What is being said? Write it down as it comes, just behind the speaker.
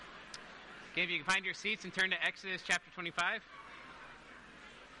Okay, if you can find your seats and turn to Exodus chapter 25.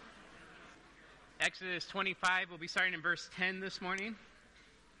 Exodus 25, we'll be starting in verse 10 this morning.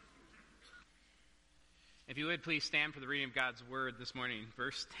 If you would, please stand for the reading of God's word this morning.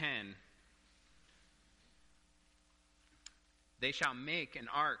 Verse 10. They shall make an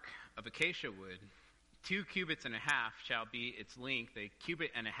ark of acacia wood. 2 cubits and a half shall be its length, a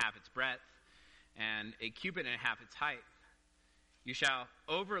cubit and a half its breadth, and a cubit and a half its height. You shall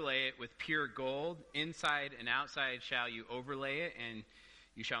overlay it with pure gold. Inside and outside shall you overlay it, and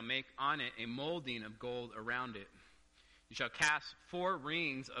you shall make on it a molding of gold around it. You shall cast 4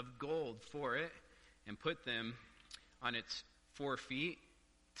 rings of gold for it, and put them on its 4 feet,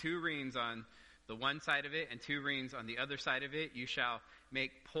 2 rings on the one side of it, and 2 rings on the other side of it. You shall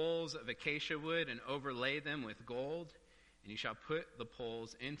make poles of acacia wood, and overlay them with gold. And you shall put the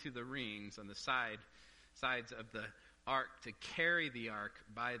poles into the rings on the sides of the ark to carry the ark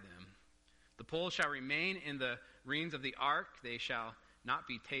by them. The poles shall remain in the rings of the ark. They shall not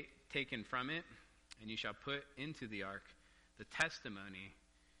be taken from it. And you shall put into the ark the testimony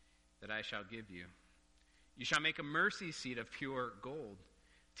that I shall give you. You shall make a mercy seat of pure gold.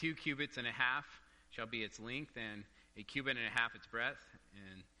 2 cubits and a half shall be its length, and a cubit and a half its breadth.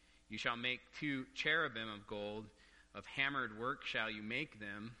 And you shall make 2 cherubim of gold. Of hammered work shall you make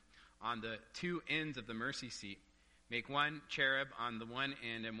them on the 2 ends of the mercy seat. Make 1 cherub on the one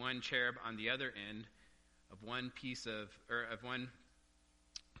end and 1 cherub on the other end of one piece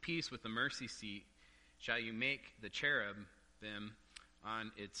with the mercy seat. Shall you make the cherubim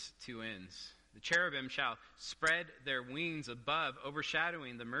on its 2 ends? The cherubim shall spread their wings above,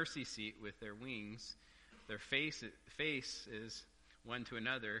 overshadowing the mercy seat with their wings. Their faces one to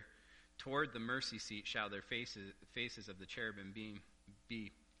another. Toward the mercy seat shall their faces of the cherubim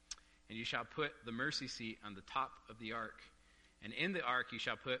be. And you shall put the mercy seat on the top of the ark. And in the ark you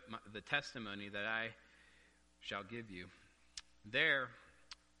shall put the testimony that I shall give you. There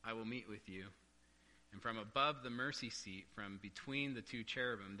I will meet with you. And from above the mercy seat, from between the 2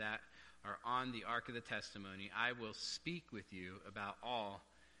 cherubim that are on the ark of the testimony, I will speak with you about all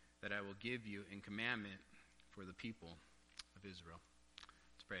that I will give you in commandment for the people of Israel.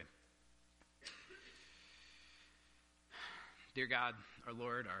 Let's pray. Dear God, our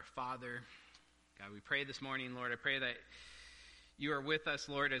Lord, our Father, God, we pray this morning, Lord, I pray that you are with us,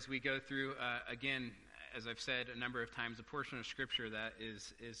 Lord, as we go through, again, as I've said a number of times, a portion of Scripture that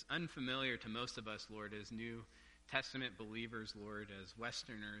is unfamiliar to most of us, Lord, as New Testament believers, Lord, as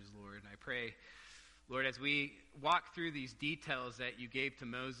Westerners, Lord. And I pray, Lord, as we walk through these details that you gave to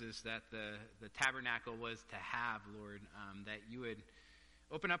Moses that the tabernacle was to have, Lord, that you would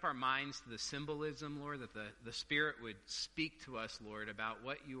open up our minds to the symbolism, Lord, that the Spirit would speak to us, Lord, about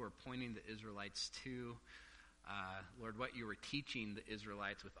what you were pointing the Israelites to, Lord, what you were teaching the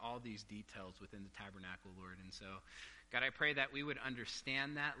Israelites with all these details within the tabernacle, Lord. And so, God, I pray that we would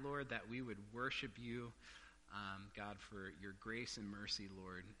understand that, Lord, that we would worship you, God, for your grace and mercy,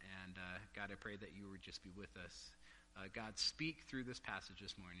 Lord. And God, I pray that you would just be with us. God, speak through this passage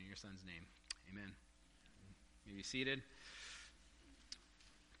this morning in your Son's name. Amen. You may be seated.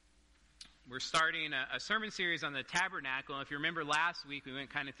 We're starting a sermon series on the tabernacle. If you remember last week, we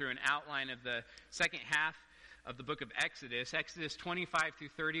went kind of through an outline of the second half of the book of Exodus, Exodus 25 through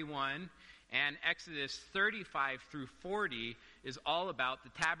 31, and Exodus 35 through 40 is all about the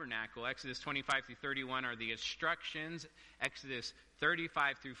tabernacle. Exodus 25 through 31 are the instructions. Exodus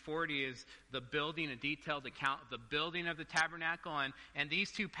 35 through 40 is the building, a detailed account of the building of the tabernacle. And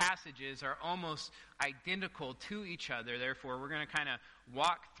these 2 passages are almost identical to each other. Therefore, we're going to kind of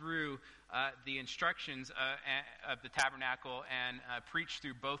walk through the instructions of the tabernacle and preach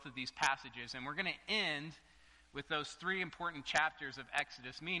through both of these passages. And we're going to end with those 3 important chapters of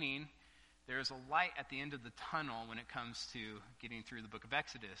Exodus, meaning there is a light at the end of the tunnel when it comes to getting through the book of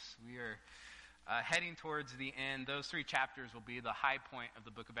Exodus. We are heading towards the end. Those 3 chapters will be the high point of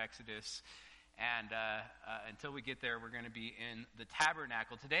the book of Exodus. And until we get there, we're going to be in the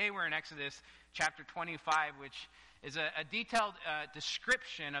tabernacle. Today we're in Exodus chapter 25, which is a detailed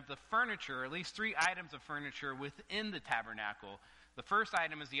description of the furniture, at least 3 items of furniture within the tabernacle. The first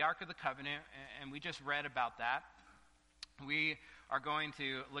item is the Ark of the Covenant, and we just read about that. We are going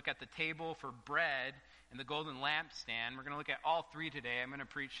to look at the table for bread and the golden lampstand. We're going to look at all 3 today. I'm going to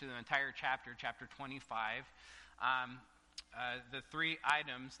preach through the entire chapter 25. The 3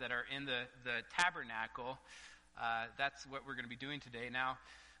 items that are in the tabernacle, that's what we're going to be doing today. Now,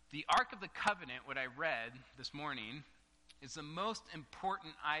 the Ark of the Covenant, what I read this morning, is the most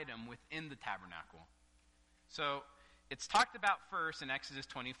important item within the tabernacle. So, it's talked about first in Exodus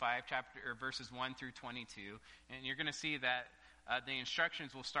 25, verses 1 through 22, and you're going to see that the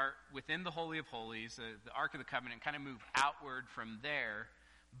instructions will start within the Holy of Holies, the Ark of the Covenant, kind of move outward from there.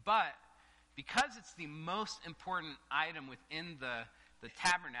 But because it's the most important item within the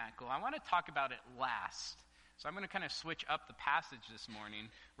tabernacle, I want to talk about it last. So I'm going to kind of switch up the passage this morning.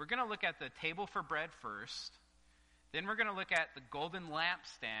 We're going to look at the table for bread first. Then we're going to look at the golden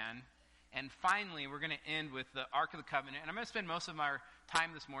lampstand. And finally, we're going to end with the Ark of the Covenant. And I'm going to spend most of our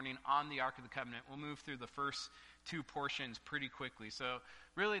time this morning on the Ark of the Covenant. We'll move through the first two portions pretty quickly. So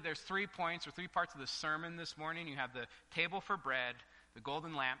really, there's 3 points or 3 parts of the sermon this morning. You have the table for bread, the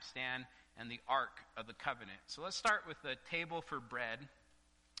golden lampstand, and the Ark of the Covenant. So let's start with the table for bread.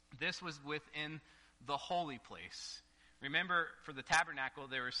 This was within the holy place. Remember, for the tabernacle,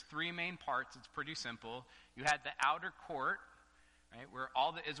 there was 3 main parts. It's pretty simple. You had the outer court, right, where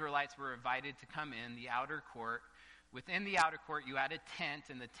all the Israelites were invited to come in, the outer court. Within the outer court, you had a tent,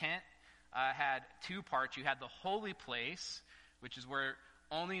 and the tent had 2 parts. You had the holy place, which is where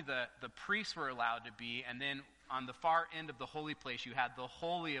only the priests were allowed to be, and then on the far end of the holy place, you had the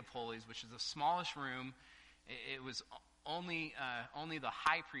Holy of Holies, which is the smallest room. It was only the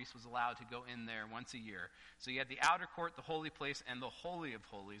high priest was allowed to go in there once a year. So you had the outer court, the holy place, and the Holy of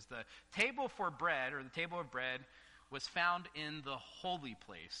Holies. The table for bread, or the table of bread, was found in the holy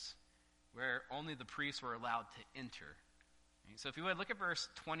place, where only the priests were allowed to enter. So if you would, look at verse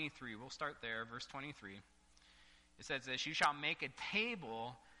 23. We'll start there, verse 23. It says this: "You shall make a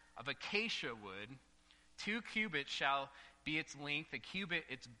table of acacia wood. 2 cubits shall be its length, a cubit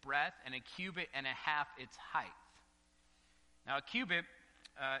its breadth, and a cubit and a half its height." Now, a cubit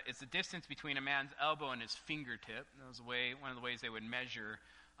is the distance between a man's elbow and his fingertip. That was one of the ways they would measure.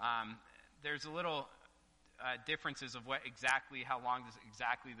 There's a little differences of how long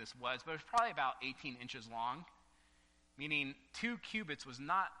this was, but it was probably about 18 inches long, meaning 2 cubits was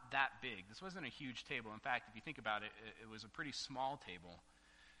not that big. This wasn't a huge table. In fact, if you think about it, it was a pretty small table.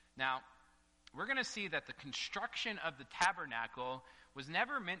 Now, we're going to see that the construction of the tabernacle was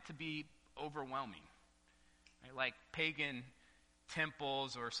never meant to be overwhelming. Right? Like pagan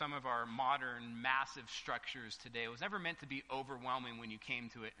temples or some of our modern massive structures today, it was never meant to be overwhelming when you came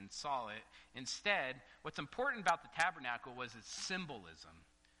to it and saw it. Instead, what's important about the tabernacle was its symbolism.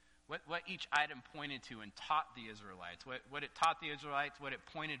 What each item pointed to and taught the Israelites. What it taught the Israelites, what it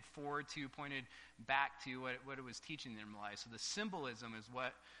pointed forward to, pointed back to, what it was teaching them in life. So the symbolism is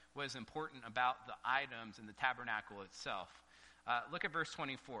what was important about the items in the tabernacle itself. Look at verse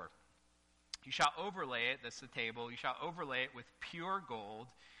 24. "You shall overlay it," that's the table, "you shall overlay it with pure gold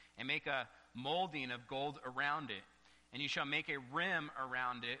and make a molding of gold around it. And you shall make a rim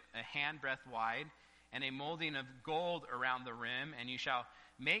around it, a handbreadth wide, and a molding of gold around the rim. And you shall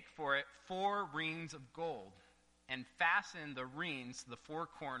make for it 4 rings of gold, and fasten the rings to the 4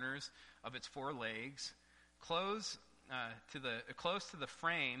 corners of its 4 legs. Close to the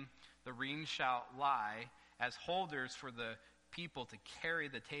frame the rings shall lie as holders for the people to carry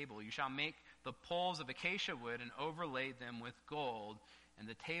the table. You shall make the poles of acacia wood and overlay them with gold, and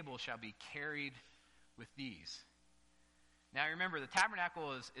the table shall be carried with these." Now remember, the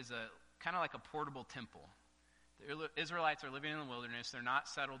tabernacle is a kind of like a portable temple. The Israelites are living in the wilderness. They're not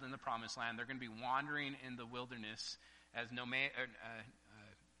settled in the promised land. They're going to be wandering in the wilderness as nomadic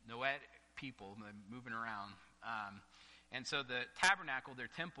people, moving around. And so the tabernacle, their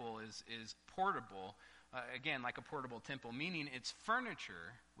temple, is portable. Again, like a portable temple, meaning its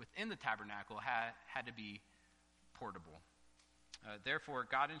furniture within the tabernacle had to be portable. Therefore,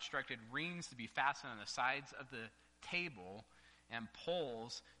 God instructed rings to be fastened on the sides of the table and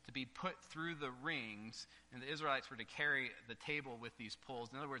poles to be put through the rings, and the Israelites were to carry the table with these poles.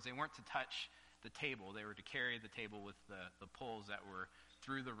 In other words, they weren't to touch the table. They were to carry the table with the poles that were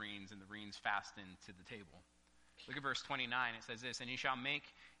through the rings and the rings fastened to the table. Look at verse 29. It says this: "And you shall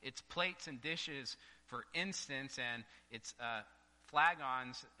make its plates and dishes for incense, and its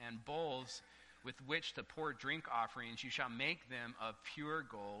flagons and bowls with which to pour drink offerings. You shall make them of pure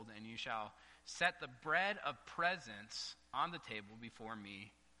gold, and you shall set the bread of presence on the table before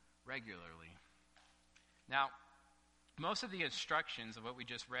me regularly." Now, most of the instructions of what we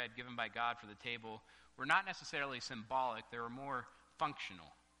just read given by God for the table were not necessarily symbolic. They were more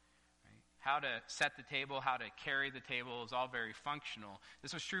functional. How to set the table, how to carry the table is all very functional.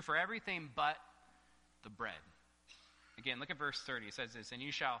 This was true for everything but the bread. Again, look at verse 30. It says this: "And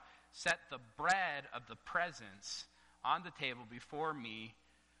you shall set the bread of the presence on the table before me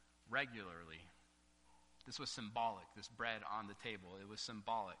regularly." This was symbolic, this bread on the table. It was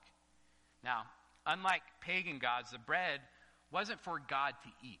symbolic. Now, unlike pagan gods, the bread wasn't for God to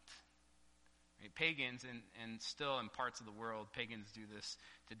eat. Right? Pagans, and still in parts of the world, pagans do this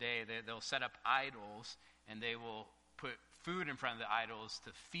today. They'll set up idols, and they will put food in front of the idols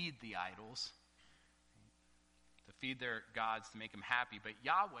to feed the idols, to feed their gods, to make them happy. But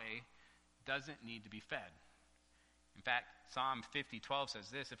Yahweh doesn't need to be fed. In fact, Psalm 50:12 says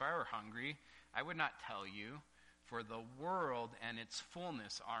this, "If I were hungry, I would not tell you, for the world and its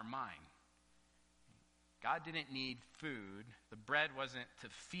fullness are mine." God didn't need food. The bread wasn't to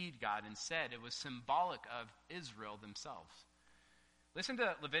feed God. Instead, it was symbolic of Israel themselves. Listen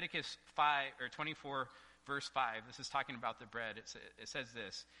to Leviticus 24, verse 5. This is talking about the bread. It says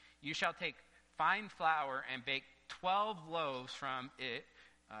this, "You shall take fine flour and bake 12 loaves from it.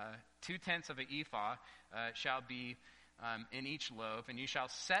 2/10 of an ephah shall be in each loaf, and you shall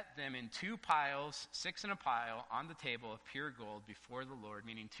set them in 2 piles, 6 in a pile, on the table of pure gold before the Lord,"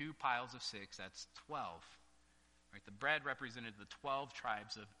 meaning 2 piles of 6, that's 12. Right? The bread represented the 12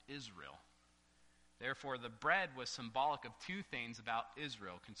 tribes of Israel. Therefore, the bread was symbolic of 2 things about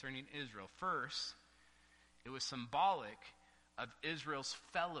Israel, concerning Israel. First, it was symbolic of Israel's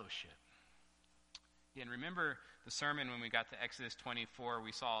fellowship. Again, remember the sermon when we got to Exodus 24,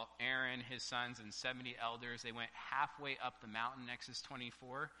 we saw Aaron, his sons, and 70 elders. They went halfway up the mountain in Exodus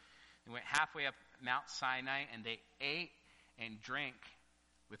 24. They went halfway up Mount Sinai, and they ate and drank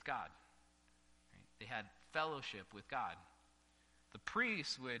with God. Right? They had fellowship with God. The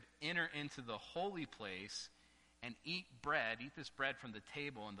priests would enter into the holy place and eat this bread from the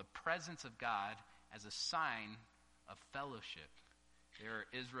table in the presence of God as a sign of fellowship. They were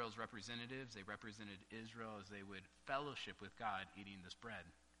Israel's representatives. They represented Israel as they would fellowship with God eating this bread.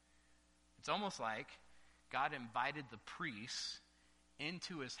 It's almost like God invited the priests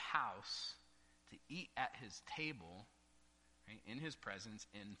into his house to eat at his table, right, in his presence,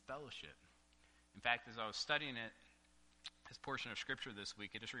 in fellowship. In fact, as I was studying this portion of Scripture this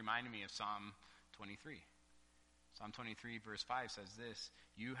week, it just reminded me of Psalm 23. Psalm 23, verse 5 says this,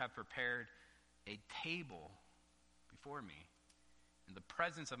 "You have prepared a table before me. In the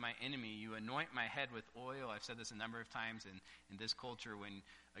presence of my enemy, you anoint my head with oil." I've said this a number of times. In this culture, when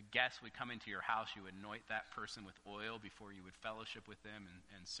a guest would come into your house, you would anoint that person with oil before you would fellowship with them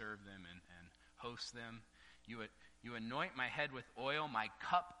and serve them and host them. You anoint my head with oil, my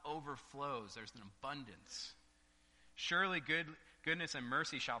cup overflows. There's an abundance. "Surely goodness and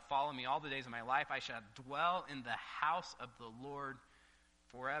mercy shall follow me all the days of my life. I shall dwell in the house of the Lord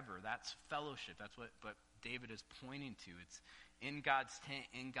forever." That's fellowship. That's what David is pointing to. It's in God's tent,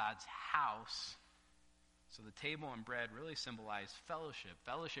 in God's house. So the table and bread really symbolize fellowship.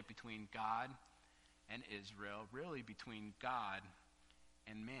 Fellowship between God and Israel, really between God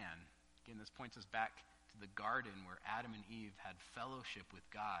and man. Again, this points us back to the garden where Adam and Eve had fellowship with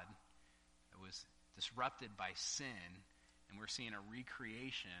God. It was disrupted by sin, and we're seeing a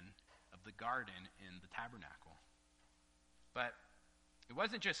recreation of the garden in the tabernacle. But it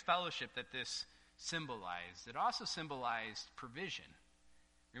wasn't just fellowship that this symbolized. It also symbolized provision.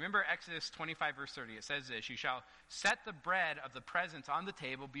 Remember Exodus 25, verse 30. It says this, "You shall set the bread of the presence on the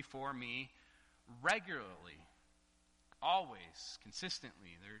table before me regularly." Always,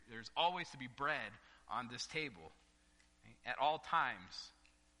 consistently. There's always to be bread on this table, right, at all times.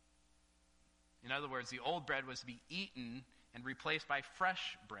 In other words, the old bread was to be eaten and replaced by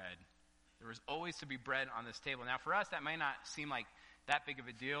fresh bread. There was always to be bread on this table. Now, for us, that may not seem like that big of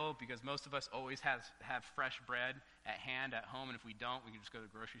a deal, because most of us always have fresh bread at hand at home, and if we don't, we can just go to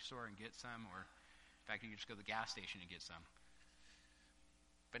the grocery store and get some, or in fact, you can just go to the gas station and get some.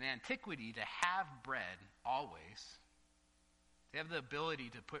 But in antiquity, to have bread always, to have the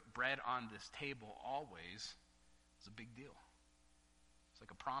ability to put bread on this table always, was a big deal. It's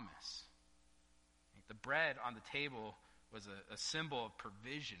like a promise. The bread on the table was a symbol of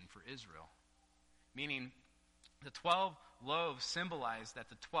provision for Israel, meaning the 12 loaves symbolized that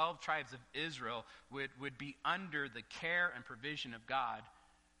the 12 tribes of Israel would be under the care and provision of God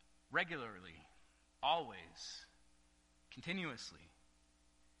regularly, always, continuously.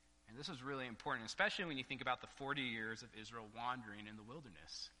 And this is really important, especially when you think about the 40 years of Israel wandering in the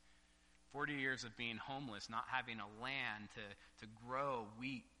wilderness. 40 years of being homeless, not having a land to grow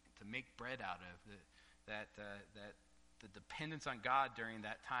wheat, to make bread out of. That the dependence on God during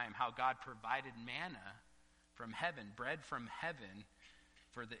that time, how God provided manna from heaven, bread from heaven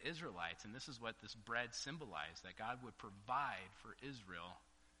for the Israelites. And this is what this bread symbolized, that God would provide for Israel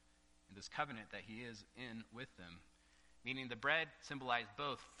in this covenant that he is in with them. Meaning the bread symbolized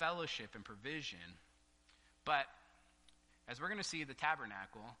both fellowship and provision. But as we're going to see the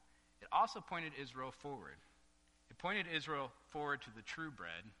tabernacle, it also pointed Israel forward. It pointed Israel forward to the true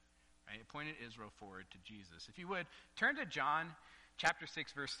bread. Right? It pointed Israel forward to Jesus. If you would, turn to John chapter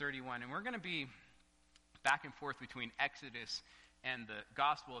 6, verse 31. And we're going to be back and forth between Exodus and the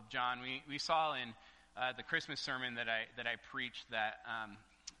Gospel of John. We saw in the Christmas sermon that I preached that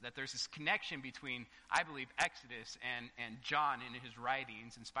there's this connection between, I believe, Exodus and John in his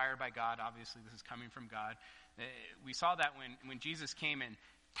writings, inspired by God. Obviously, this is coming from God. We saw that when Jesus came and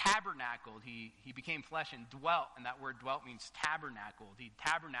tabernacled, he became flesh and dwelt, and that word dwelt means tabernacled. He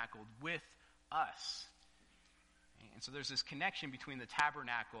tabernacled with us. And so there's this connection between the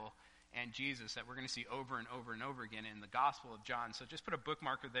tabernacle and Jesus that we're going to see over and over and over again in the Gospel of John. So just put a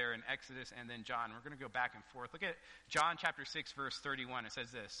bookmarker there in Exodus and then John. We're going to go back and forth. Look at John chapter 6, verse 31. It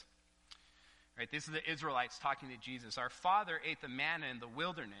says this. Right, this is the Israelites talking to Jesus. Our father ate the manna in the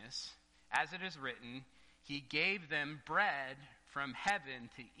wilderness. As it is written, he gave them bread from heaven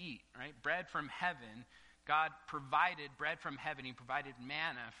to eat. Right? Bread from heaven. God provided bread from heaven. He provided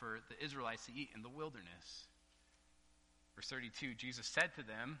manna for the Israelites to eat in the wilderness. Verse 32, Jesus said to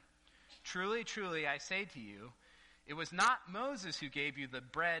them, "Truly, truly, I say to you, it was not Moses who gave you the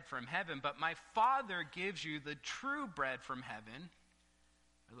bread from heaven, but my Father gives you the true bread from heaven."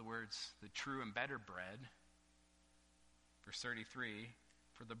 In other words, the true and better bread. Verse 33,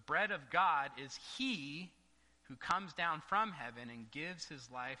 "For the bread of God is he who comes down from heaven and gives his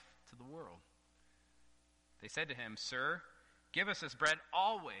life to the world." They said to him, "Sir, give us this bread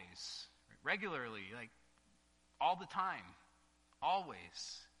always," regularly, like all the time,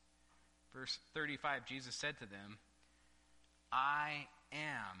 always. Verse 35, Jesus said to them, "I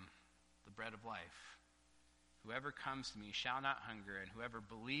am the bread of life. Whoever comes to me shall not hunger, and whoever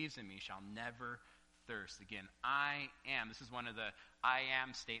believes in me shall never thirst." Again, I am. This is one of the I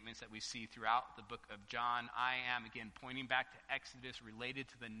am statements that we see throughout the book of John. I am, again, pointing back to Exodus, related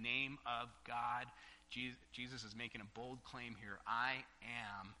to the name of God. Jesus is making a bold claim here. I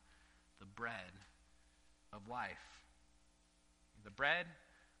am the bread of life. The bread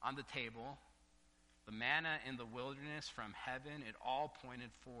on the table, the manna in the wilderness from heaven, it all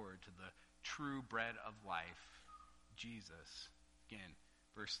pointed forward to the true bread of life, Jesus. Again,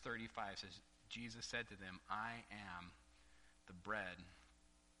 verse 35 says, Jesus said to them, "I am the bread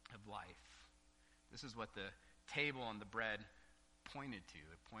of life." This is what the table and the bread pointed to.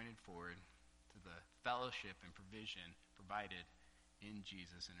 It pointed forward to the fellowship and provision provided in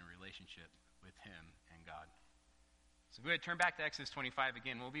Jesus in a relationship with him and God. So go ahead, turn back to Exodus 25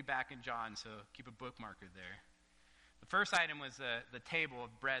 again. We'll be back in John, so keep a bookmarker there. The first item was the table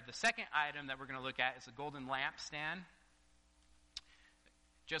of bread. The second item that we're going to look at is the golden lampstand.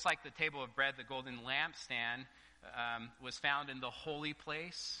 Just like the table of bread, the golden lampstand was found in the holy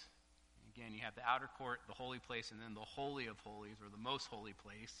place. Again, you have the outer court, the holy place, and then the holy of holies, or the most holy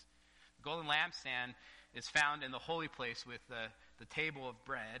place. The golden lampstand is found in the holy place with the table of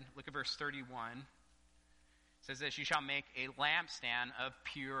bread. Look at verse 31. It says this, "You shall make a lampstand of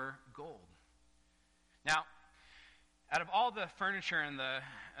pure gold." Now, out of all the furniture in the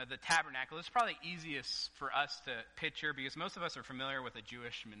tabernacle, it's probably easiest for us to picture, because most of us are familiar with a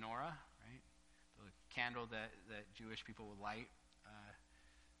Jewish menorah, right? The candle that Jewish people would light.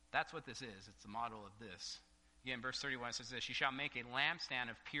 That's what this is. It's the model of this. Again, verse 31 says this, "You shall make a lampstand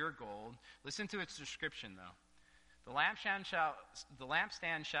of pure gold." Listen to its description, though. The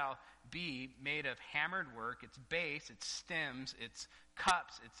lampstand shall be made of hammered work, its base, its stems, its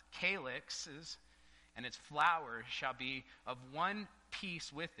cups, its calyxes, and its flowers shall be of one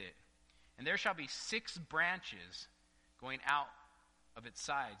piece with it. And there shall be 6 branches going out of its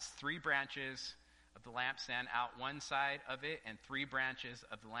sides, 3 branches of the lampstand out one side of it, and 3 branches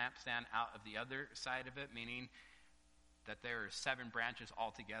of the lampstand out of the other side of it, meaning that there are 7 branches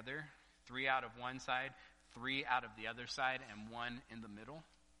altogether, 3 out of one side, 3 out of the other side, and 1 in the middle.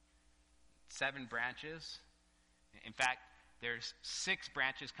 7 branches. In fact, there's 6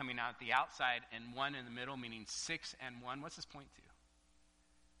 branches coming out the outside and 1 in the middle, meaning 6 and 1. What's this point to?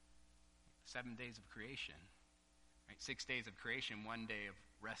 7 days of creation. Right? 6 days of creation, 1 day of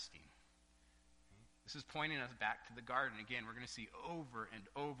resting. This is pointing us back to the garden. Again, we're going to see over and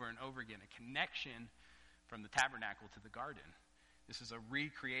over and over again a connection from the tabernacle to the garden. This is a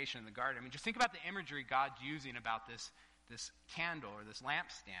recreation of the garden. I mean, just think about the imagery God's using about this candle or this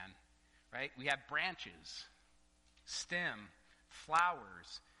lampstand, right? We have branches, stem,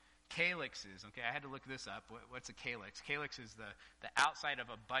 flowers, calyxes. Okay, I had to look this up. What's a calyx? Calyx is the outside of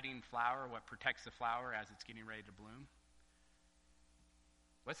a budding flower, what protects the flower as it's getting ready to bloom.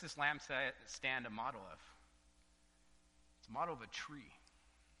 What's this lampstand a model of? It's a model of a tree.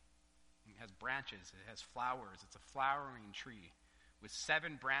 It has branches. It has flowers. It's a flowering tree with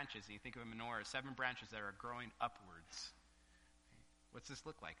 7 branches. And you think of a menorah, 7 branches that are growing upwards. What's this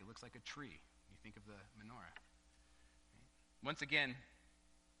look like? It looks like a tree. You think of the menorah. Once again,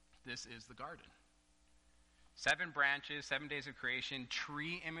 this is the garden. 7 branches, 7 days of creation,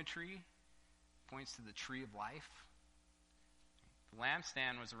 tree imagery, points to the tree of life. The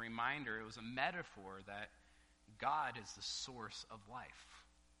lampstand was a reminder, it was a metaphor that God is the source of life.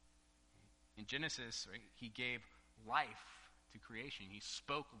 In Genesis, right, he gave life to creation. He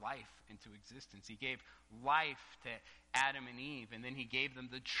spoke life into existence. He gave life to Adam and Eve, and then he gave them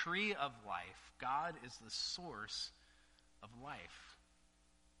the tree of life. God is the source of life.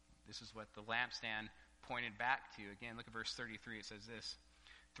 This is what the lampstand pointed back to. Again, look at verse 33. It says this: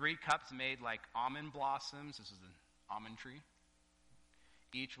 3 cups made like almond blossoms. This is an almond tree.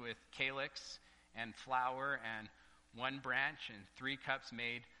 Each with calyx and flower, and 1 branch, and 3 cups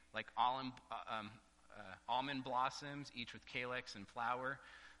made like almond blossoms, each with calyx and flower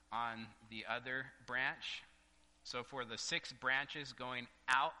on the other branch. So for the 6 branches going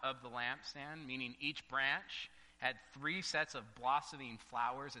out of the lampstand, meaning each branch had 3 sets of blossoming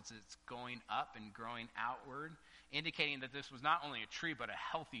flowers. It's going up and growing outward, indicating that this was not only a tree, but a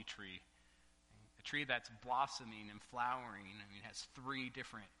healthy tree. A tree that's blossoming and flowering. I mean, it has 3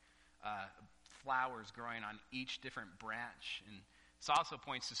 different flowers growing on each different branch. And this also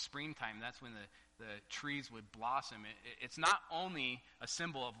points to springtime. That's when the trees would blossom. It's not only a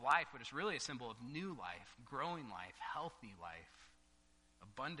symbol of life, but it's really a symbol of new life, growing life, healthy life,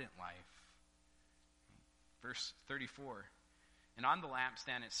 abundant life. Verse 34, and on the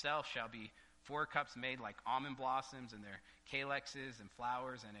lampstand itself shall be 4 cups made like almond blossoms, and their calyxes and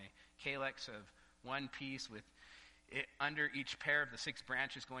flowers, and a calyx of 1 piece with it under each pair of the 6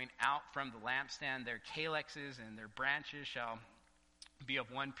 branches going out from the lampstand. Their calyxes and their branches shall be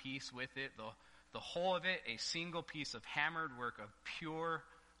of 1 piece with it. The whole of it, a single piece of hammered work of pure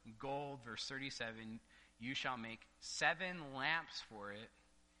gold. Verse 37, you shall make 7 lamps for it.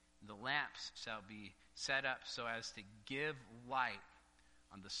 The lamps shall be set up so as to give light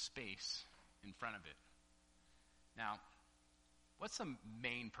on the space in front of it. Now, what's the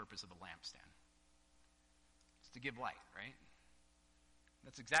main purpose of a lampstand? It's to give light, right?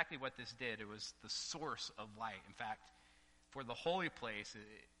 That's exactly what this did. It was the source of light. In fact, for the holy place,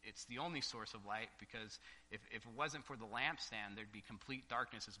 it's the only source of light, because if it wasn't for the lampstand, there'd be complete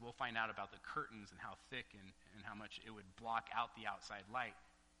darkness, as we'll find out about the curtains and how thick and how much it would block out the outside light.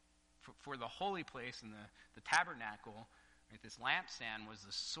 For the holy place and the tabernacle, right, this lampstand was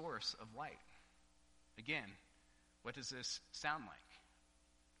the source of light. Again, what does this sound like?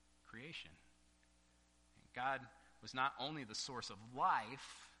 Creation. God was not only the source of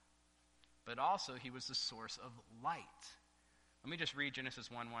life, but also he was the source of light. Let me just read Genesis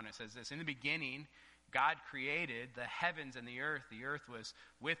 1:1. It says this: in the beginning, God created the heavens and the earth. The earth was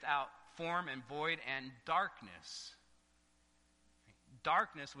without form and void, and darkness.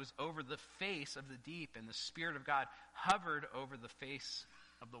 Darkness was over the face of the deep, and the Spirit of God hovered over the face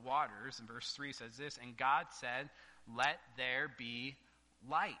of the waters. And verse 3 says this: and God said, let there be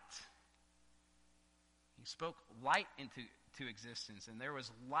light. He spoke light into existence, and there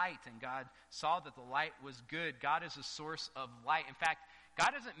was light, and God saw that the light was good. God is the source of light. In fact,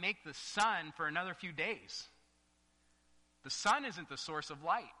 God doesn't make the sun for another few days. The sun isn't the source of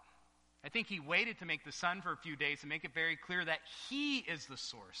light. I think he waited to make the sun for a few days to make it very clear that he is the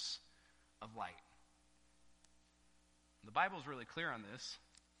source of light. The Bible is really clear on this.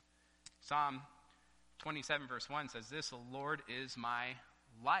 Psalm 27 verse 1 says this: the Lord is my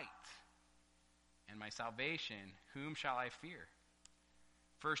light and my salvation. Whom shall I fear?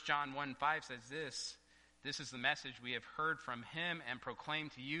 1 John 1:5 says this: this is the message we have heard from him and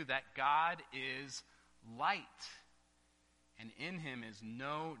proclaimed to you, that God is light, and in him is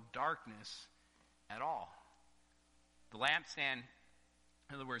no darkness at all. The lampstand,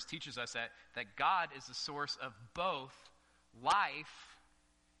 in other words, teaches us that God is the source of both life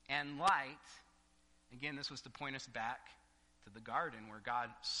and light. Again, this was to point us back to the garden where God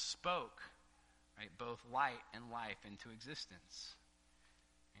spoke, right, both light and life into existence.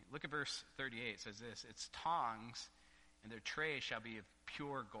 Look at verse 38. It says this: its tongs and their trays shall be of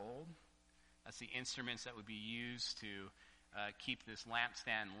pure gold. That's the instruments that would be used to keep this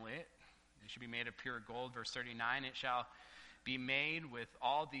lampstand lit. It should be made of pure gold. Verse 39, it shall be made with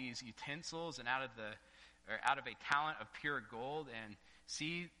all these utensils and out of a talent of pure gold, and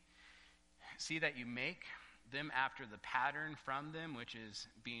see that you make them after the pattern from them, which is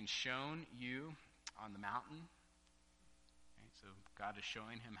being shown you on the mountain. Okay, so God is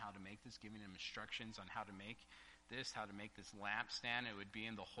showing him how to make this, giving him instructions on how to make this, how to make this lampstand. It would be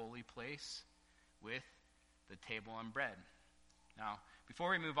in the holy place with the table and bread. Now,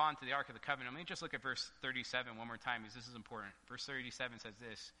 before we move on to the Ark of the Covenant, let me just look at verse 37 one more time, because this is important. Verse 37 says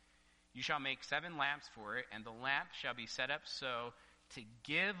this: you shall make 7 lamps for it, and the lamp shall be set up so to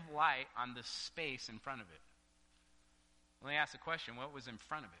give light on the space in front of it. Let me ask the question: what was in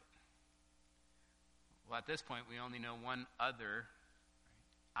front of it? Well, at this point, we only know one other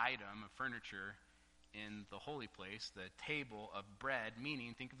item of furniture in the holy place, the table of bread,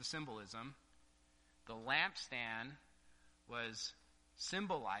 meaning, think of the symbolism, the lampstand was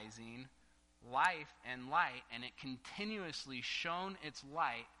symbolizing life and light, and it continuously shone its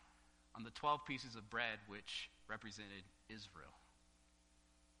light on the 12 pieces of bread which represented Israel.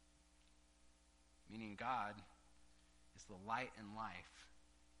 Meaning God is the light and life,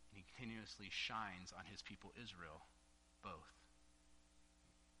 and he continuously shines on his people Israel, both.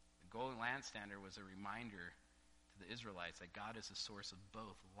 The golden lampstand was a reminder to the Israelites that God is the source of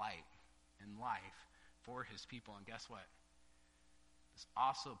both light and life for his people. And guess what? This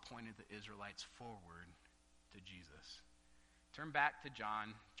also pointed the Israelites forward to Jesus. Turn back to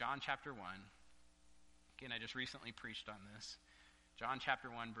John chapter 1. Again, I just recently preached on this. John chapter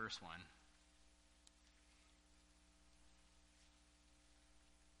 1, verse 1.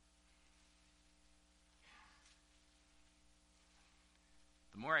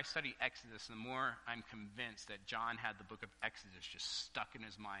 The more I study Exodus, the more I'm convinced that John had the book of Exodus just stuck in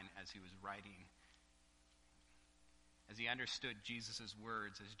his mind as he was writing. As he understood Jesus'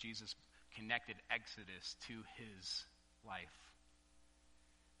 words, as Jesus connected Exodus to his life.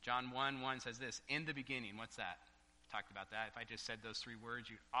 John 1:1 says this, in the beginning, what's that? We talked about that. If I just said those three words,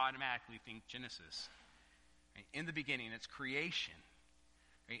 you'd automatically think Genesis. Right? In the beginning, it's creation.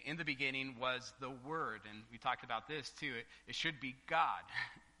 Right? In the beginning was the Word, and we talked about this too. It should be God.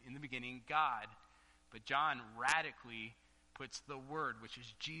 In the beginning, God. But John radically puts the Word, which is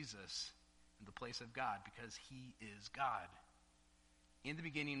Jesus, in the place of God, because he is God. In the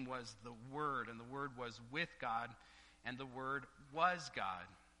beginning was the Word, and the Word was with God, and the Word was God.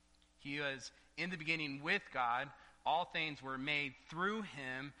 He was in the beginning with God. All things were made through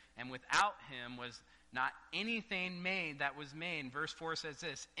him, and without him was not anything made that was made. And verse 4 says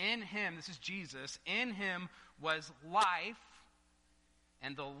this, in him, this is Jesus, in him was life,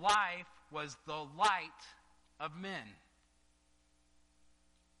 and the life was the light of men.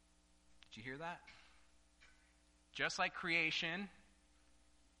 Did you hear that? Just like creation,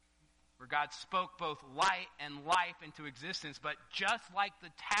 where God spoke both light and life into existence, but just like the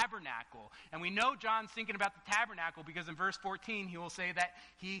tabernacle. And we know John's thinking about the tabernacle because in verse 14 he will say that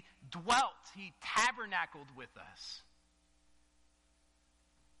he dwelt, he tabernacled with us.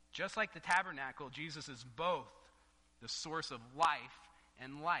 Just like the tabernacle, Jesus is both the source of life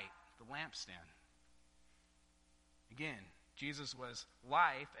and light, the lampstand. Again, Jesus was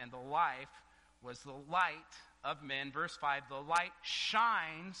life, and the life was the light of men. Verse 5, the light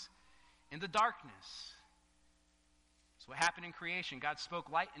shines in the darkness. So what happened in creation? God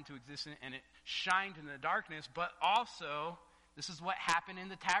spoke light into existence, and it shined in the darkness, but also, this is what happened in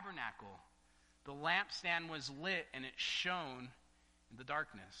the tabernacle. The lampstand was lit, and it shone in the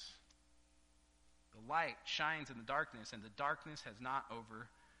darkness. The light shines in the darkness, and the darkness has not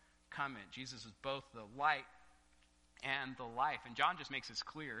overcome it. Jesus is both the light and the life. And John just makes this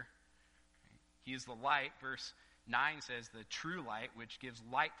clear. He is the light. Verse 9 says the true light, which gives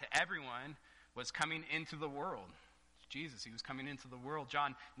light to everyone, was coming into the world. It's Jesus, he was coming into the world.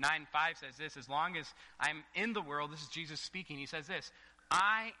 John 9:5 says this, as long as I'm in the world, this is Jesus speaking, he says this,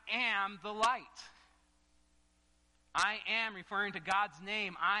 I am the light. I am referring to God's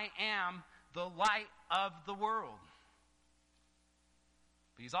name. I am the light of the world.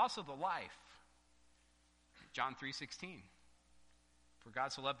 But he's also the life. John 3:16. For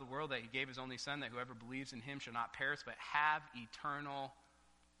God so loved the world that he gave his only Son, that whoever believes in him shall not perish, but have eternal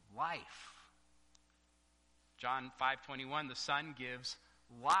life. John 5:21, the Son gives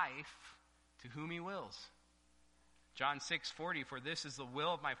life to whom he wills. John 6:40, for this is the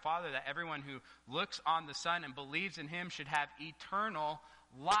will of my Father, that everyone who looks on the Son and believes in him should have eternal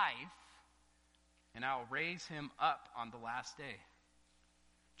life, and I will raise him up on the last day.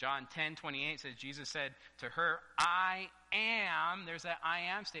 John 10:28 says, Jesus said to her, I am, there's that I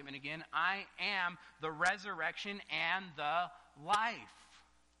am statement again, I am the resurrection and the life.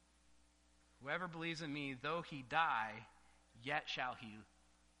 Whoever believes in me, though he die, yet shall he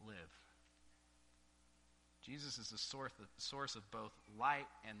live. Jesus is the source of both light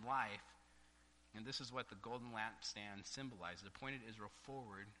and life, and this is what the golden lampstand symbolizes. It pointed Israel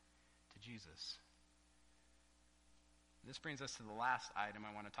forward to Jesus. This brings us to the last item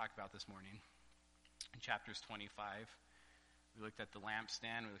I want to talk about this morning. In chapters 25, we looked at the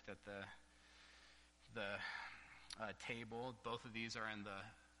lampstand, we looked at the table. Both of these are in the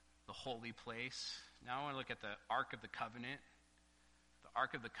holy place. Now I want to look at the Ark of the Covenant. The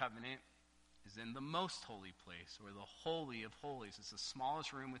Ark of the Covenant is in the most holy place, or the Holy of Holies. It's the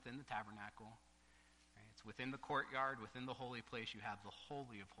smallest room within the tabernacle. Right? It's within the courtyard, within the holy place. You have the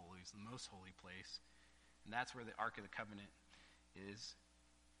Holy of Holies, the most holy place. And that's where the Ark of the Covenant is.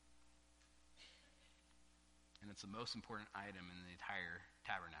 And it's the most important item in the entire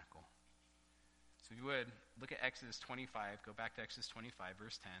tabernacle. So if you would, look at Exodus 25. Go back to Exodus 25,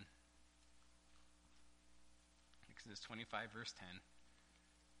 verse 10. Exodus 25, verse 10.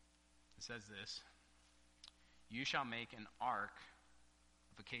 It says this: "You shall make an ark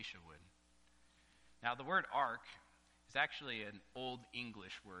of acacia wood." Now, the word ark is actually an Old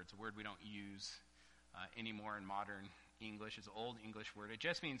English word. It's a word we don't use anymore in modern English. It's an Old English word. It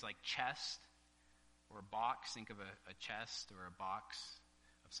just means like chest or a box. Think of a chest or a box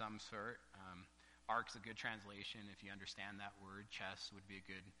of some sort. Ark's a good translation if you understand that word. Chest would be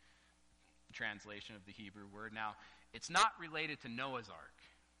a good translation of the Hebrew word. Now, it's not related to Noah's Ark.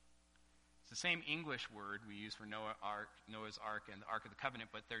 It's the same English word we use for Noah's Ark and the Ark of the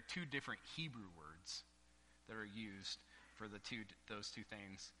Covenant, but they're two different Hebrew words that are used for those two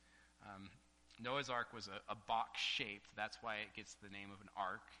things. Noah's Ark was a box shaped. That's why it gets the name of an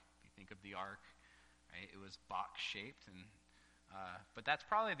ark. If you think of the ark, right, it was box shaped, but that's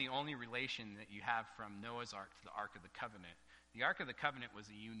probably the only relation that you have from Noah's Ark to the Ark of the Covenant. The Ark of the Covenant was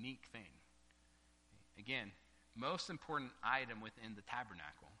a unique thing. Again, most important item within the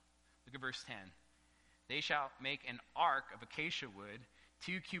tabernacle. Look at verse 10. "They shall make an ark of acacia wood.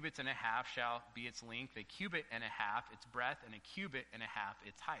 2 cubits and a half shall be its length, a cubit and a half its breadth, and a cubit and a half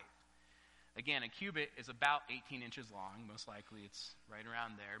its height." Again, a cubit is about 18 inches long. Most likely it's right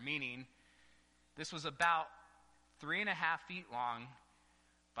around there, meaning this was about 3.5 feet long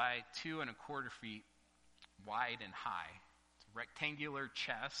by 2.25 feet wide and high. It's a rectangular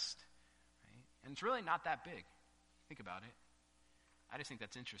chest, right? And it's really not that big. Think about it. I just think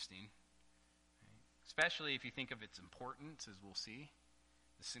that's interesting, right? Especially if you think of its importance, as we'll see.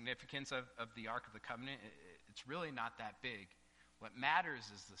 The significance of the Ark of the Covenant, it's really not that big. What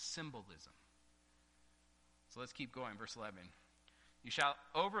matters is the symbolism. So let's keep going. Verse 11. "You shall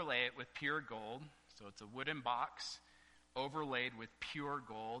overlay it with pure gold." So it's a wooden box overlaid with pure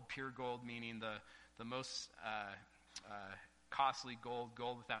gold. Pure gold meaning the most costly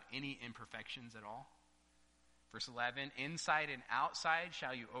gold without any imperfections at all. Verse 11, "Inside and outside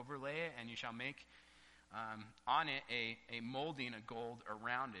shall you overlay it, and you shall make on it a molding of gold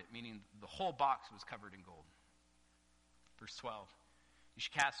around it," meaning the whole box was covered in gold. Verse 12, "You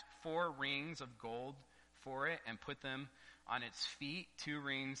should cast 4 rings of gold for it and put them on its feet, 2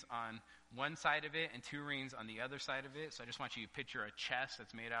 rings on one side of it and 2 rings on the other side of it." So I just want you to picture a chest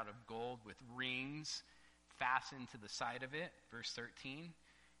that's made out of gold with rings fastened to the side of it. Verse 13,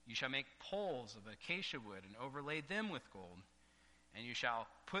 "You shall make poles of acacia wood and overlay them with gold. And you shall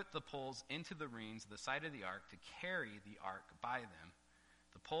put the poles into the rings of the side of the ark to carry the ark by them.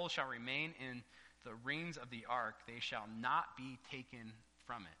 The poles shall remain in the rings of the ark. They shall not be taken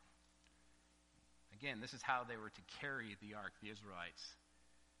from it." Again, this is how they were to carry the ark, the Israelites,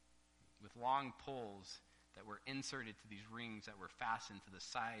 with long poles that were inserted to these rings that were fastened to the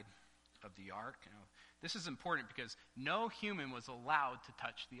side of the ark. You know, this is important because no human was allowed to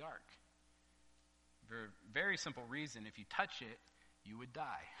touch the ark. For a very simple reason: if you touch it, you would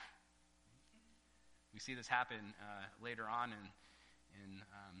die. We see this happen later on in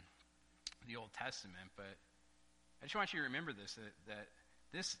the Old Testament, but I just want you to remember this, that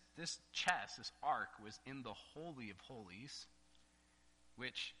this chest, this ark, was in the Holy of Holies,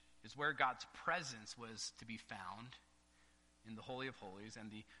 which is where God's presence was to be found, in the Holy of Holies,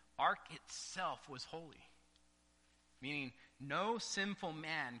 and the ark itself was holy, meaning no sinful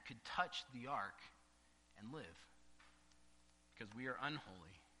man could touch the ark and live. Because we are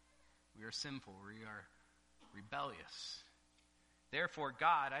unholy, we are sinful, we are rebellious. Therefore,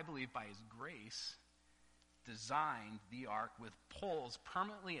 God, I believe by his grace, designed the ark with poles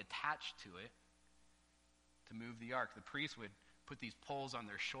permanently attached to it to move the ark. The priests would put these poles on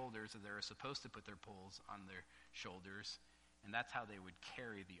their shoulders, or they were supposed to put their poles on their shoulders, and that's how they would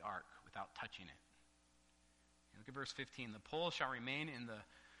carry the ark without touching it. Look at verse 15. "The poles shall remain in the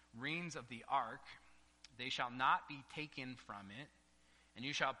rings of the ark. They shall not be taken from it. And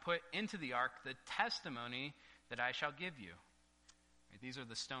you shall put into the ark the testimony that I shall give you." Right, these are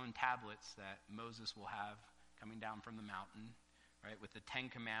the stone tablets that Moses will have coming down from the mountain, right, with the 10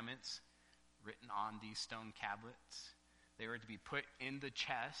 Commandments written on these stone tablets. They were to be put in the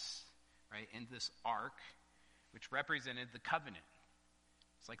chest, right, in this ark, which represented the covenant.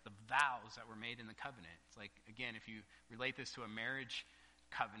 It's like the vows that were made in the covenant. It's like, again, if you relate this to a marriage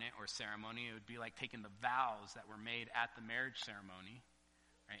covenant or ceremony, it would be like taking the vows that were made at the marriage ceremony,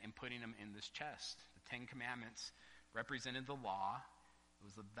 right, and putting them in this chest. The 10 Commandments represented the law. It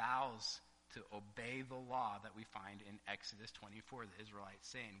was the vows to obey the law that we find in Exodus 24, the Israelites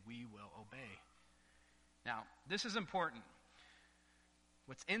saying, "We will obey." Now, this is important.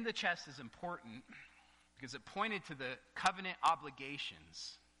 What's in the chest is important because it pointed to the covenant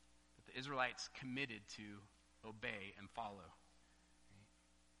obligations that the Israelites committed to obey and follow.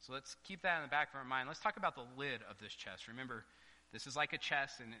 So let's keep that in the back of our mind. Let's talk about the lid of this chest. Remember, this is like a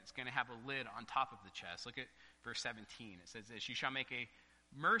chest, and it's going to have a lid on top of the chest. Look at verse 17. It says this, "You shall make a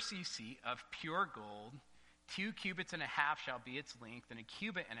mercy seat of pure gold. 2 cubits and a half shall be its length, and 1.5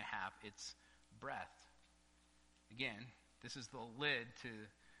 cubits its breadth." Again, this is the lid to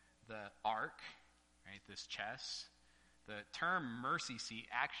the ark, right, this chest. The term mercy seat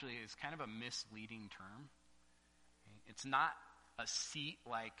actually is kind of a misleading term. It's not a seat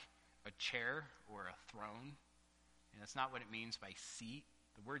like a chair or a throne. And that's not what it means by seat.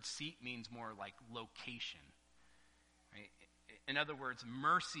 The word seat means more like location. Right? In other words,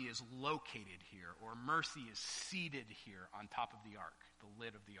 mercy is located here, or mercy is seated here on top of the ark, the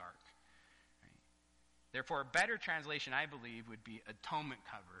lid of the ark. Right? Therefore, a better translation, I believe, would be atonement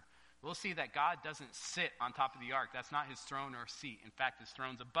cover. We'll see that God doesn't sit on top of the ark. That's not his throne or seat. In fact, his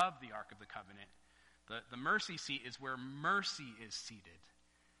throne's above the ark of the covenant. The mercy seat is where mercy is seated.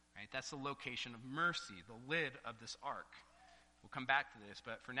 Right? That's the location of mercy, the lid of this ark. We'll come back to this,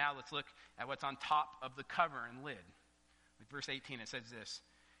 but for now, let's look at what's on top of the cover and lid. Like verse 18, it says this,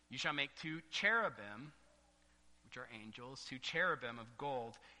 "You shall make 2 cherubim, which are angels, 2 cherubim of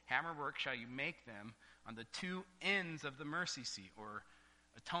gold. Hammerwork shall you make them on the 2 ends of the mercy seat," or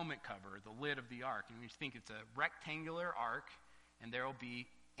atonement cover, the lid of the ark. And you think it's a rectangular ark, and there will be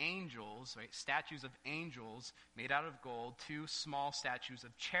angels, right? Statues of angels made out of gold, 2 small statues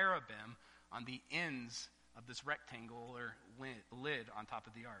of cherubim on the ends of this rectangular lid on top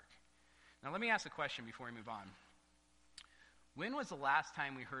of the ark. Now let me ask a question before we move on. When was the last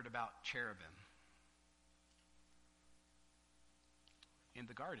time we heard about cherubim? In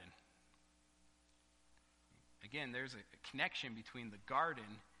the garden. Again, there's a connection between the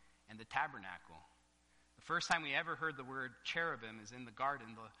garden and the tabernacle. The first time we ever heard the word cherubim is in the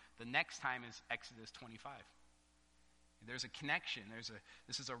garden. The next time is Exodus 25. There's a connection.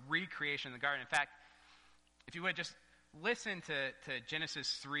 This is a recreation of the garden. In fact, if you would just listen to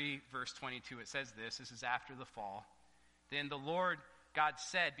Genesis 3, verse 22, it says this. This is after the fall. "Then the Lord God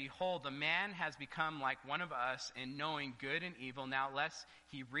said, Behold, the man has become like one of us in knowing good and evil. Now lest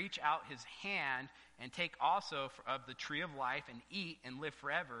he reach out his hand and take also of the tree of life and eat and live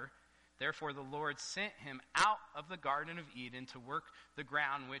forever. Therefore the Lord sent him out of the Garden of Eden to work the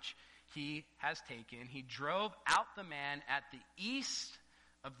ground which he has taken. He drove out the man at the east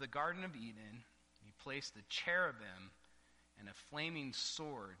of the Garden of Eden. He placed the cherubim and a flaming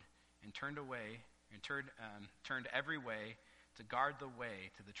sword and turned every way to guard the way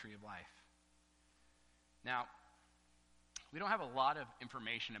to the tree of life." Now, we don't have a lot of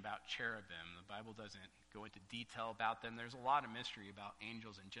information about cherubim. The Bible doesn't go into detail about them. There's a lot of mystery about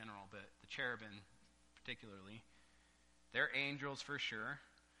angels in general, but the cherubim particularly. They're angels for sure.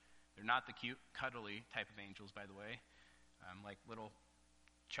 They're not the cute, cuddly type of angels, by the way, like little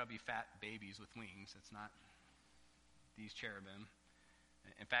chubby, fat babies with wings. It's not these cherubim.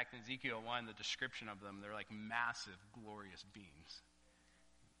 In fact, in Ezekiel 1, the description of them, they're like massive, glorious beings.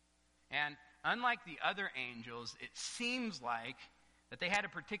 And unlike the other angels, it seems like that they had a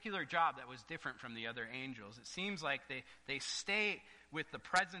particular job that was different from the other angels. It seems like they stay with the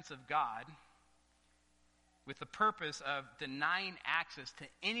presence of God with the purpose of denying access to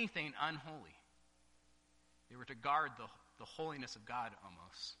anything unholy. They were to guard the holiness of God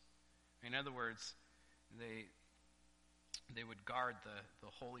almost. In other words, they would guard the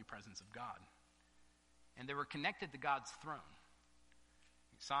holy presence of God. And they were connected to God's throne.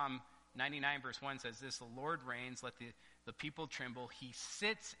 Psalm 99 verse 1 says this, "The Lord reigns, let the people tremble. He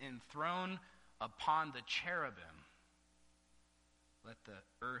sits enthroned upon the cherubim. Let the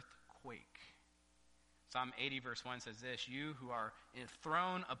earth quake." Psalm 80 verse 1 says this, "You who are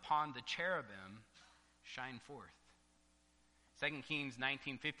enthroned upon the cherubim, shine forth." 2 Kings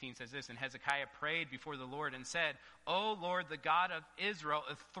 19:15 says this, "And Hezekiah prayed before the Lord and said, O Lord, the God of Israel,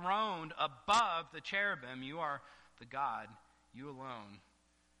 enthroned above the cherubim, you are the God, you alone,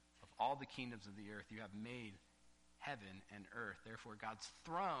 of all the kingdoms of the earth. You have made heaven and earth. Therefore, God's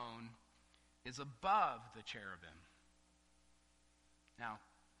throne is above the cherubim." Now,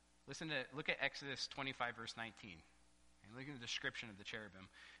 look at Exodus 25, verse 19. And look at the description of the cherubim.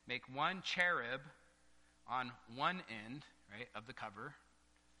 "Make 1 cherub on one end," right, of the cover,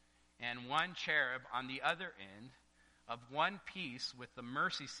 "and 1 cherub on the other end of one piece with the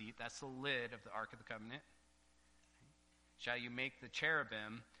mercy seat," that's the lid of the Ark of the Covenant, "shall you make the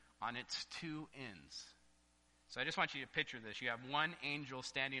cherubim on its 2 ends." So I just want you to picture this. You have one angel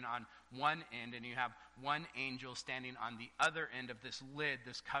standing on one end, and you have one angel standing on the other end of this lid,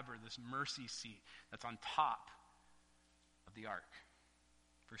 this cover, this mercy seat that's on top of the ark.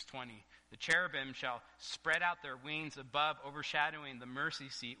 Verse 20, the cherubim shall spread out their wings above, overshadowing the mercy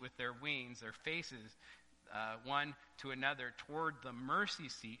seat with their wings, their faces, one to another. Toward the mercy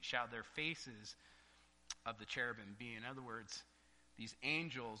seat shall their faces of the cherubim be. In other words, these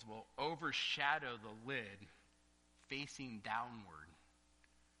angels will overshadow the lid facing downward.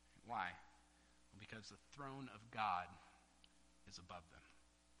 Why? Well, because the throne of God is above them.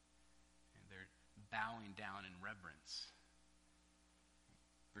 And they're bowing down in reverence.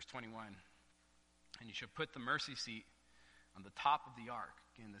 Verse 21, and you shall put the mercy seat on the top of the ark.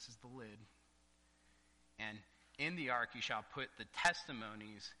 Again, this is the lid. And in the ark you shall put the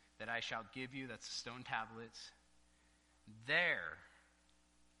testimonies that I shall give you. That's the stone tablets. There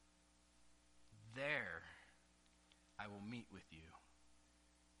I will meet with you,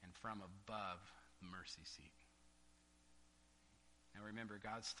 and from above the mercy seat. Now remember,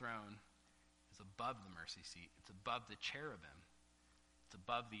 God's throne is above the mercy seat. It's above the cherubim. It's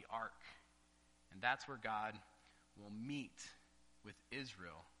above the ark. And that's where God will meet with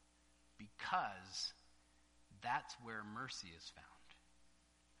Israel, because that's where mercy is found,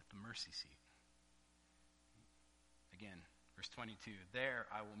 at the mercy seat. Again, verse 22, there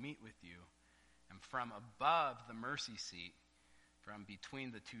I will meet with you, and from above the mercy seat, from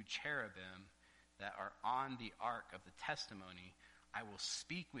between the two cherubim that are on the ark of the testimony, I will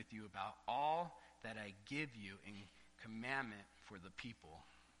speak with you about all that I give you in commandment for the people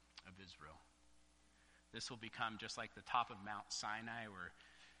of Israel. This will become just like the top of Mount Sinai, where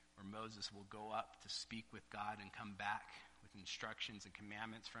Moses will go up to speak with God and come back with instructions and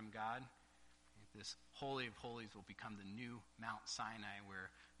commandments from God. This Holy of Holies will become the new Mount Sinai,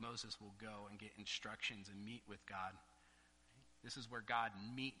 where Moses will go and get instructions and meet with God. This is where God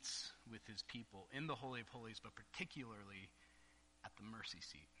meets with his people in the Holy of Holies, but particularly at the mercy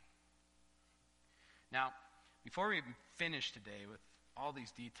seat. Now, before we finish today with all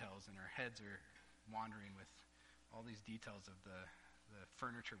these details, and our heads are wandering with all these details of the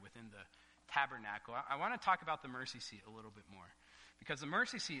furniture within the tabernacle, I want to talk about the mercy seat a little bit more. Because the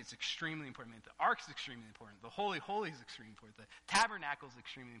mercy seat is extremely important. The ark is extremely important. The Holy Holies is extremely important. The tabernacle is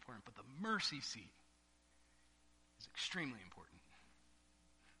extremely important. But the mercy seat is extremely important.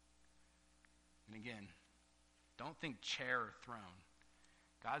 And again, don't think chair or throne.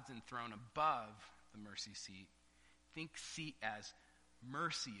 God's enthroned above the mercy seat. Think seat as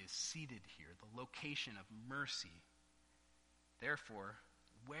mercy is seated here, the location of mercy. Therefore,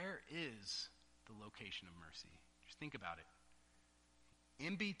 where is the location of mercy? Just think about it.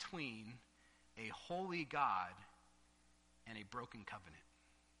 In between a holy God and a broken covenant.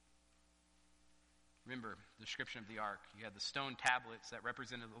 Remember the description of the ark. You had the stone tablets that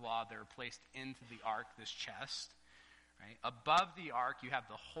represented the law that were placed into the ark, this chest. Right? Above the ark, you have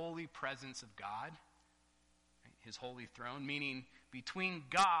the holy presence of God, right? His holy throne, meaning between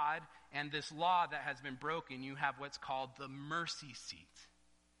God and this law that has been broken, you have what's called the mercy seat,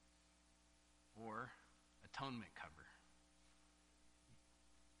 or atonement cover.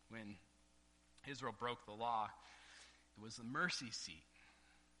 When Israel broke the law, it was the mercy seat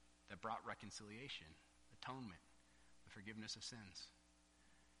that brought reconciliation, atonement, the forgiveness of sins.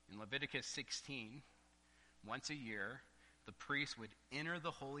 In Leviticus 16, once a year, the priest would enter the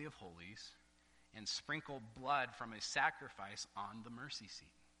Holy of Holies and sprinkle blood from a sacrifice on the mercy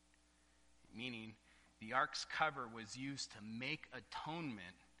seat. Meaning, the ark's cover was used to make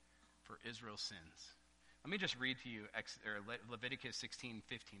atonement for Israel's sins. Let me just read to you Leviticus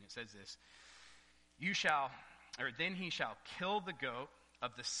 16:15. It says this: Then he shall kill the goat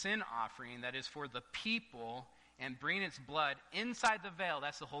of the sin offering that is for the people, and bring its blood inside the veil.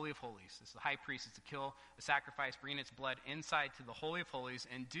 That's the Holy of Holies. This is the high priest is to kill a sacrifice, bring its blood inside to the Holy of Holies,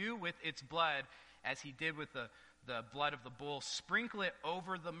 and do with its blood as he did with the blood of the bull. Sprinkle it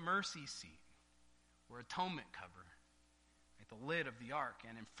over the mercy seat, or atonement cover, at the lid of the ark,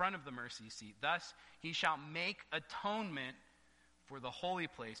 and in front of the mercy seat. Thus he shall make atonement for the holy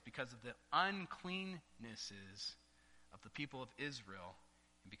place because of the uncleannesses of the people of Israel,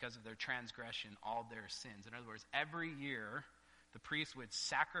 and because of their transgression, all their sins. In other words, every year, the priest would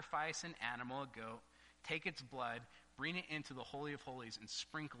sacrifice an animal, a goat, take its blood, bring it into the Holy of Holies, and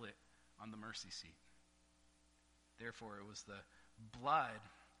sprinkle it on the mercy seat. Therefore, it was the blood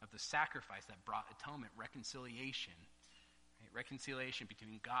of the sacrifice that brought atonement, reconciliation. Right? Reconciliation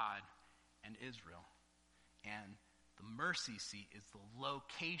between God and Israel. And the mercy seat is the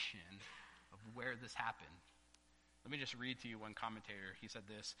location of where this happened. Let me just read to you one commentator. He said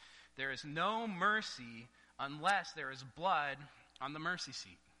this: There is no mercy unless there is blood on the mercy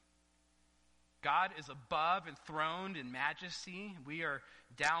seat. God is above, enthroned in majesty. We are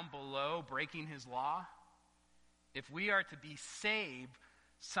down below, breaking his law. If we are to be saved,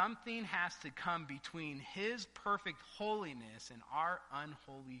 something has to come between his perfect holiness and our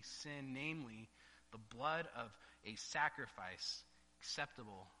unholy sin, namely the blood of a sacrifice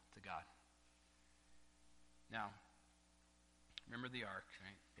acceptable to God. Now, remember the ark,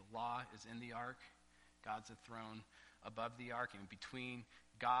 right? The law is in the ark. God's a throne above the ark, and between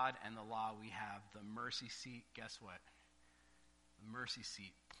God and the law we have the mercy seat. Guess what? The mercy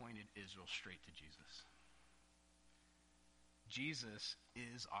seat pointed Israel straight to Jesus. Jesus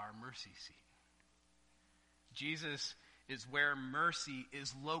is our mercy seat. Jesus is where mercy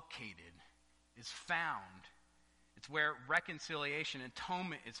is located, is found. It's where reconciliation,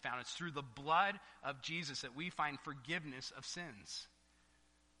 atonement is found. It's through the blood of Jesus that we find forgiveness of sins.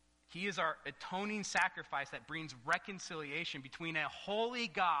 He is our atoning sacrifice that brings reconciliation between a holy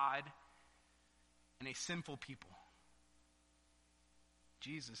God and a sinful people.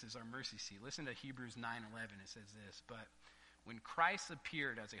 Jesus is our mercy seat. Listen to Hebrews 9:11. It says this, "But when Christ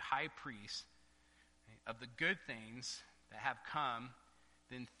appeared as a high priest of the good things that have come,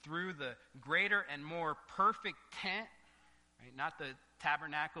 then through the greater and more perfect tent," right, not the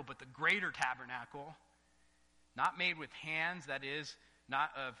tabernacle, but the greater tabernacle, not made with hands, that is,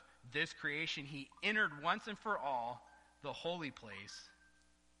 not of this creation, he entered once and for all the holy place,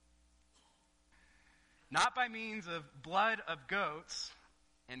 not by means of blood of goats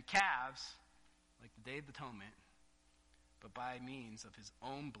and calves, like the Day of Atonement, but by means of his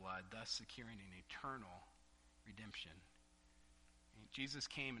own blood, thus securing an eternal redemption. And Jesus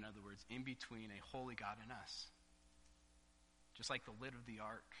came, in other words, in between a holy God and us, just like the lid of the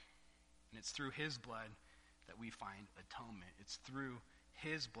ark. And it's through his blood that we find atonement. It's through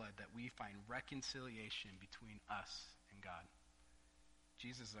his blood that we find reconciliation between us and God.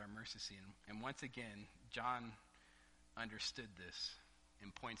 Jesus is our mercy seat. And once again, John understood this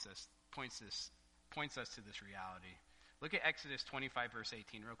and points us to this reality. Look at Exodus 25, verse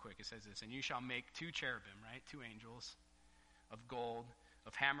 18, real quick. It says this, "And you shall make 2 cherubim," right? 2 angels of gold,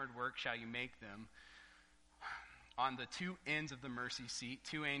 of hammered work shall you make them, on the 2 ends of the mercy seat.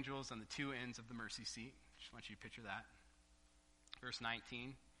 2 angels on the 2 ends of the mercy seat. Just want you to picture that. Verse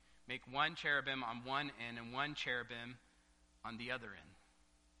 19, "Make 1 cherubim on one end and 1 cherubim on the other end."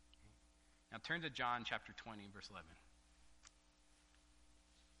 Now turn to John chapter 20, verse 11.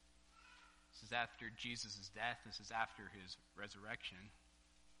 This is after Jesus' death. This is after his resurrection.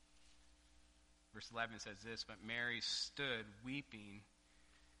 Verse 11 says this, "But Mary stood weeping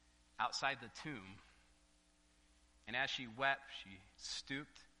outside the tomb. And as she wept, she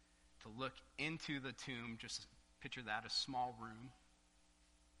stooped to look into the tomb." Just picture that, a small room.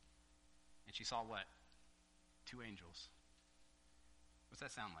 And she saw what? 2 angels. What's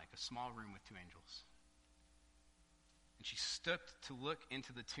that sound like? A small room with 2 angels. And she stooped to look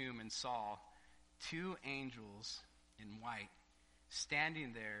into the tomb and saw 2 angels in white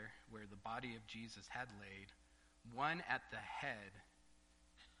standing there where the body of Jesus had laid, one at the head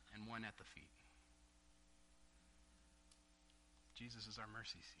and one at the feet. Jesus is our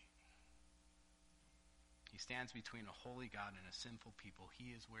mercy seat. He stands between a holy God and a sinful people.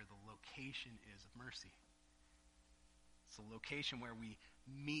 He is where the location is of mercy. It's the location where we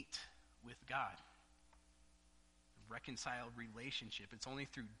meet with God. A reconciled relationship. It's only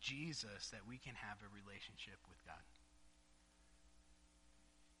through Jesus that we can have a relationship with God.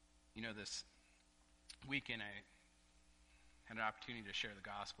 You know, this weekend I had an opportunity to share the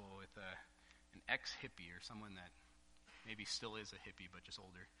gospel with an ex-hippie, or someone that maybe still is a hippie but just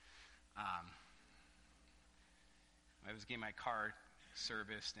older. I was getting my car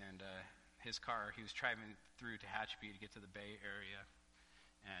serviced, and his car, he was driving through Tehachapi to get to the Bay Area,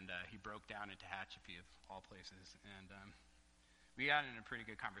 and he broke down in Tehachapi, of all places, and we got in a pretty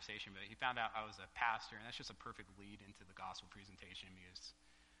good conversation, but he found out I was a pastor, and that's just a perfect lead into the gospel presentation, because,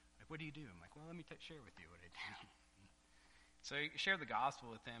 like, what do you do? I'm like, well, let me share with you what I do. So I shared the gospel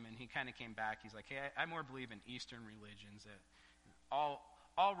with him, and he kind of came back. He's like, hey, I more believe in Eastern religions, that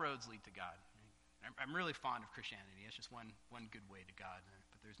all roads lead to God. I'm really fond of Christianity. It's just one good way to God,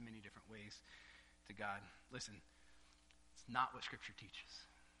 but there's many different ways to God. Listen, it's not what Scripture teaches.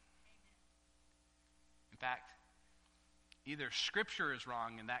 In fact, either Scripture is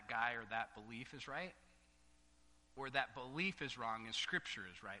wrong and that guy or that belief is right, or that belief is wrong and Scripture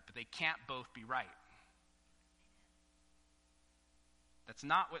is right, but they can't both be right. That's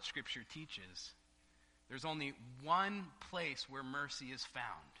not what Scripture teaches. There's only one place where mercy is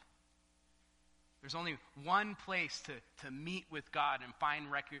found. There's only one place to meet with God and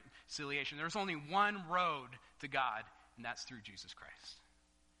find reconciliation. There's only one road to God, and that's through Jesus Christ.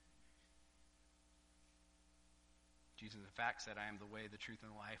 Jesus, in fact, said, I am the way, the truth,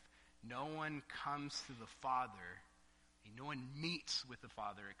 and the life. No one comes to the Father, and no one meets with the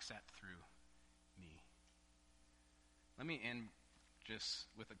Father except through me. Let me end just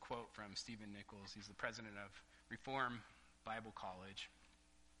with a quote from Stephen Nichols. He's the president of Reform Bible College.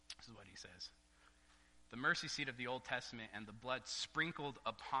 This is what he says. The mercy seat of the Old Testament and the blood sprinkled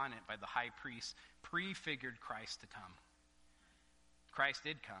upon it by the high priest prefigured Christ to come. Christ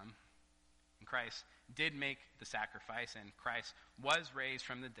did come, and Christ did make the sacrifice, and Christ was raised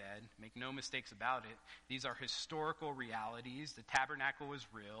from the dead. Make no mistakes about it. These are historical realities. The tabernacle was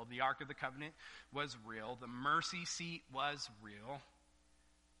real. The Ark of the Covenant was real. The mercy seat was real.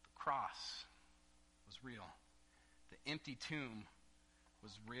 The cross was real. The empty tomb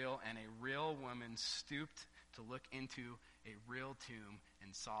was real, and a real woman stooped to look into a real tomb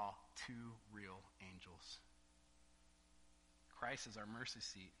and saw two real angels. Christ is our mercy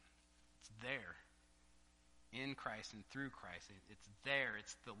seat. It's there. In Christ and through Christ. It's there.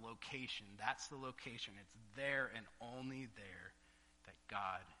 It's the location. That's the location. It's there and only there that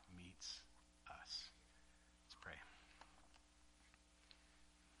God meets us. Let's pray.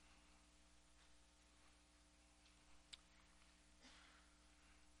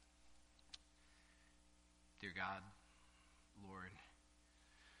 Dear God, Lord,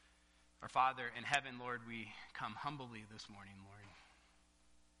 our Father in heaven, Lord, we come humbly this morning, Lord,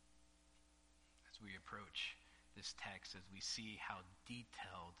 as we approach this text, as we see how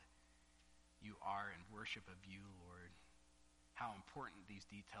detailed you are in worship of you, Lord, how important these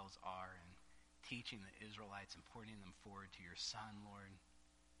details are in teaching the Israelites and pointing them forward to your Son, Lord.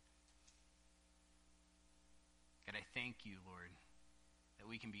 God, I thank you, Lord, that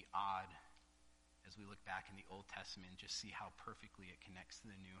we can be awed as we look back in the Old Testament and just see how perfectly it connects to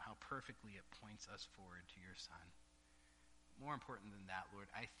the new, how perfectly it points us forward to your Son. More important than that, Lord,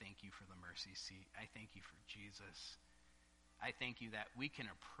 I thank you for the mercy seat. I thank you for Jesus. I thank you that we can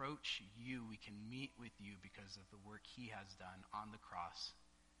approach you, we can meet with you because of the work he has done on the cross,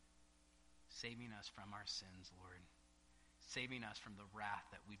 saving us from our sins, Lord, saving us from the wrath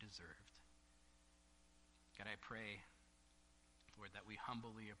that we deserved. God, I pray, Lord, that we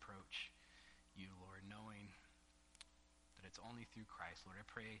humbly approach you, Lord, knowing that it's only through Christ. Lord, I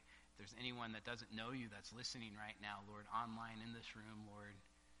pray if there's anyone that doesn't know you that's listening right now, Lord, online in this room, Lord,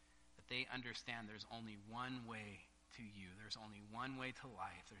 that they understand there's only one way to you. There's only one way to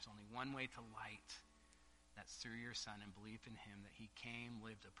life. There's only one way to light. That's through your Son and belief in him, that he came,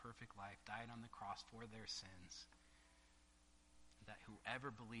 lived a perfect life, died on the cross for their sins, that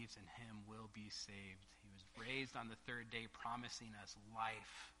whoever believes in him will be saved. He was raised on the third day, promising us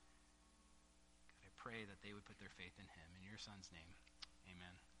life. God, I pray that they would put their faith in him. In your Son's name,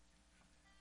 amen.